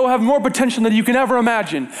 You, Joe, have more potential than you can ever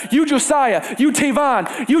imagine. You, Josiah, you,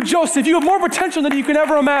 Tavon, you, Joseph, you have more potential than you can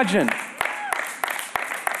ever imagine.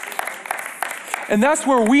 And that's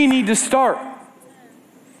where we need to start.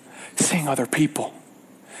 Seeing other people.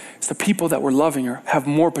 It's the people that we're loving or have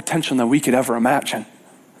more potential than we could ever imagine.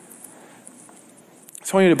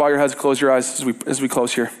 So I want you to bow your heads, close your eyes as we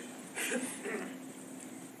close here.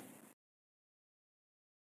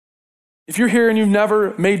 If you're here and you've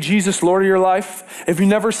never made Jesus Lord of your life, if you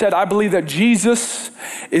never said, I believe that Jesus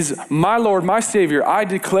is my Lord, my Savior, I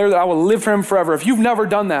declare that I will live for him forever. If you've never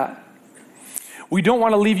done that, we don't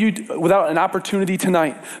want to leave you without an opportunity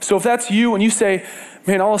tonight. So if that's you and you say,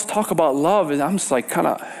 man, all this talk about love, I'm just like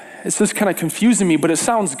it's just kind of confusing me, but it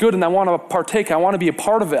sounds good and I want to partake. I want to be a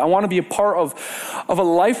part of it. I want to be a part of a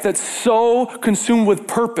life that's so consumed with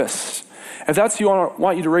purpose. If that's you, I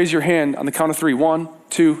want you to raise your hand on the count of 3. 1,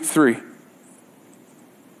 2, 3.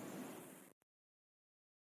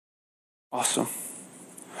 Awesome.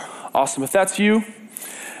 Awesome. If that's you,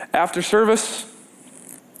 after service,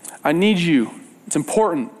 I need you. It's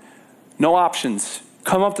important. No options.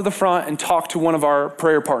 Come up to the front and talk to one of our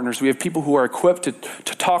prayer partners. We have people who are equipped to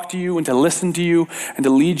talk to you and to listen to you and to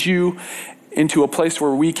lead you into a place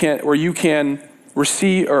where you can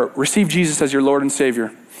receive Jesus as your Lord and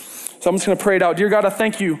Savior. So I'm just going to pray it out. Dear God, I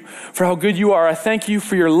thank you for how good you are. I thank you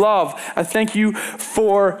for your love. I thank you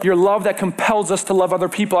for your love that compels us to love other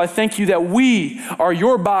people. I thank you that we are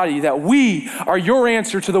your body, that we are your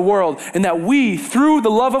answer to the world, and that we, through the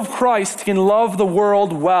love of Christ, can love the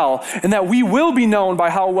world well, and that we will be known by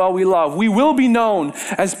how well we love. We will be known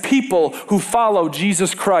as people who follow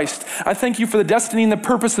Jesus Christ. I thank you for the destiny and the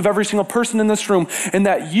purpose of every single person in this room, and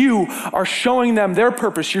that you are showing them their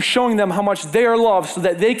purpose. You're showing them how much they are loved so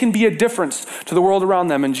that they can be a difference to the world around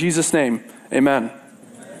them. In Jesus' name, amen.